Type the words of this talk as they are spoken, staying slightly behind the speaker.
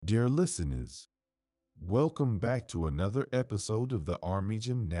Dear listeners, welcome back to another episode of the Army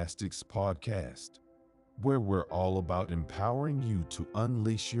Gymnastics Podcast, where we're all about empowering you to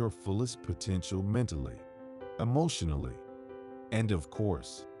unleash your fullest potential mentally, emotionally, and of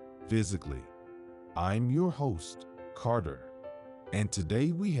course, physically. I'm your host, Carter, and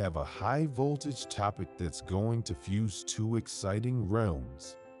today we have a high voltage topic that's going to fuse two exciting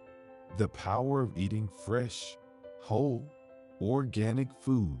realms: the power of eating fresh, whole, organic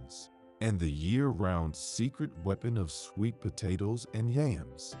foods, and the year-round secret weapon of sweet potatoes and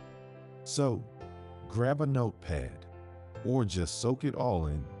yams. So, grab a notepad, or just soak it all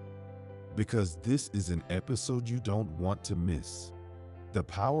in, because this is an episode you don't want to miss. The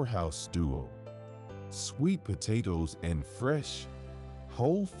powerhouse duo, sweet potatoes and fresh,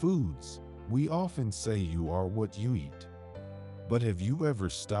 whole foods. We often say you are what you eat. But have you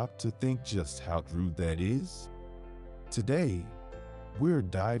ever stopped to think just how true that is? Today, we're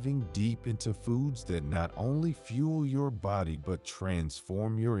diving deep into foods that not only fuel your body but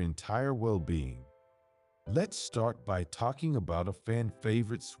transform your entire well-being. Let's start by talking about a fan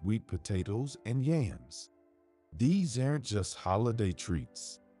favorite: sweet potatoes and yams. These aren't just holiday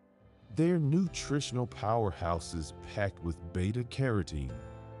treats. They're nutritional powerhouses packed with beta-carotene,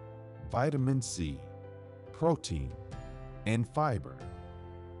 vitamin C, protein, and fiber.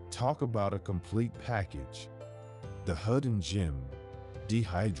 Talk about a complete package. The hidden gem,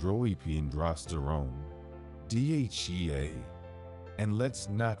 dehydroepiandrosterone, DHEA, and let's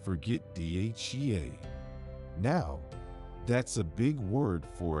not forget DHEA. Now, that's a big word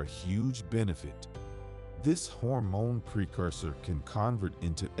for a huge benefit. This hormone precursor can convert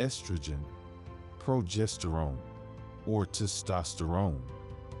into estrogen, progesterone, or testosterone.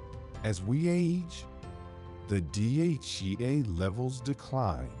 As we age, the DHEA levels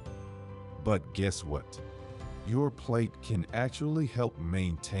decline. But guess what? Your plate can actually help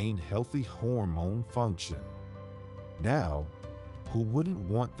maintain healthy hormone function. Now, who wouldn't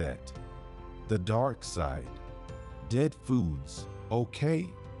want that? The dark side. Dead foods. Okay,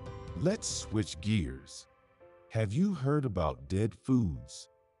 let's switch gears. Have you heard about dead foods?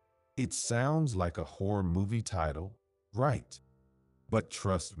 It sounds like a horror movie title, right? But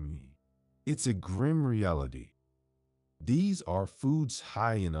trust me, it's a grim reality. These are foods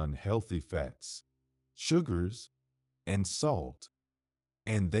high in unhealthy fats, sugars, and salt,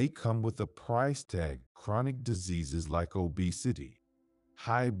 and they come with a price tag: chronic diseases like obesity,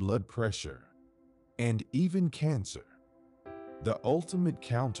 high blood pressure, and even cancer. The ultimate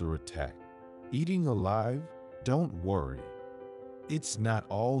counterattack: eating alive. Don't worry, it's not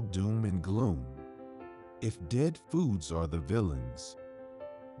all doom and gloom. If dead foods are the villains,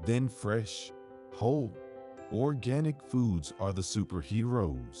 then fresh, whole, organic foods are the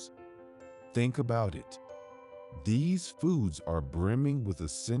superheroes. Think about it. These foods are brimming with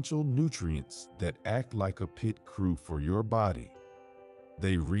essential nutrients that act like a pit crew for your body.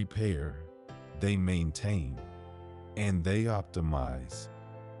 They repair, they maintain, and they optimize.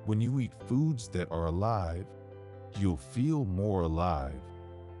 When you eat foods that are alive, you'll feel more alive,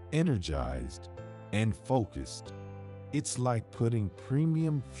 energized, and focused. It's like putting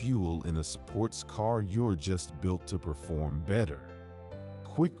premium fuel in a sports car. You're just built to perform better.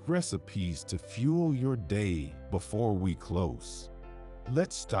 Quick recipes to fuel your day before we close.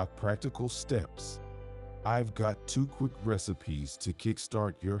 Let's talk practical steps. I've got two quick recipes to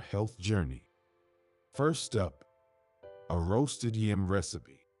kickstart your health journey. First up, a roasted yam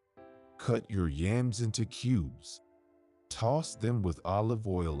recipe. Cut your yams into cubes. Toss them with olive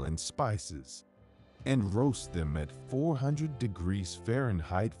oil and spices, and roast them at 400 degrees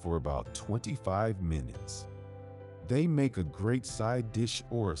Fahrenheit for about 25 minutes. They make a great side dish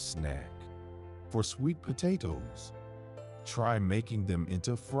or a snack. For sweet potatoes, try making them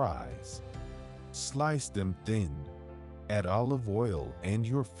into fries. Slice them thin, add olive oil and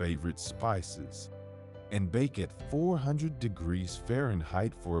your favorite spices, and bake at 400 degrees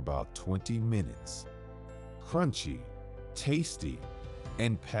Fahrenheit for about 20 minutes. Crunchy, tasty,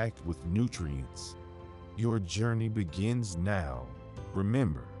 and packed with nutrients. Your journey begins now.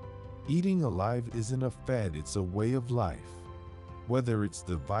 Remember, eating alive isn't a fad, it's a way of life. Whether it's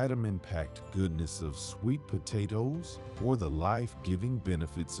the vitamin-packed goodness of sweet potatoes or the life-giving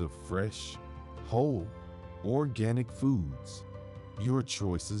benefits of fresh, whole, organic foods, your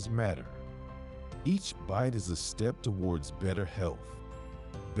choices matter. Each bite is a step towards better health,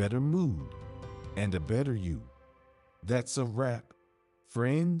 better mood, and a better you. That's a wrap.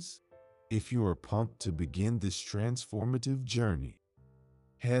 Friends, if you are pumped to begin this transformative journey,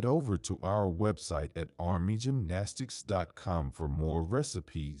 head over to our website at armygymnastics.com for more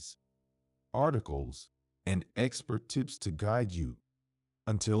recipes, articles, and expert tips to guide you.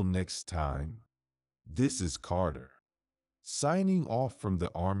 Until next time, this is Carter, signing off from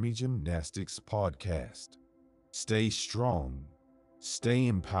the Army Gymnastics Podcast. Stay strong, stay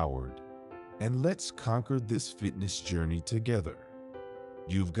empowered, and let's conquer this fitness journey together.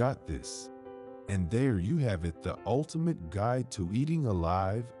 You've got this. And there you have it, the ultimate guide to eating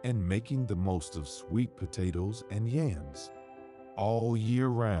alive and making the most of sweet potatoes and yams all year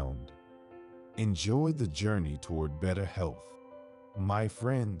round. Enjoy the journey toward better health, my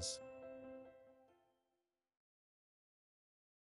friends.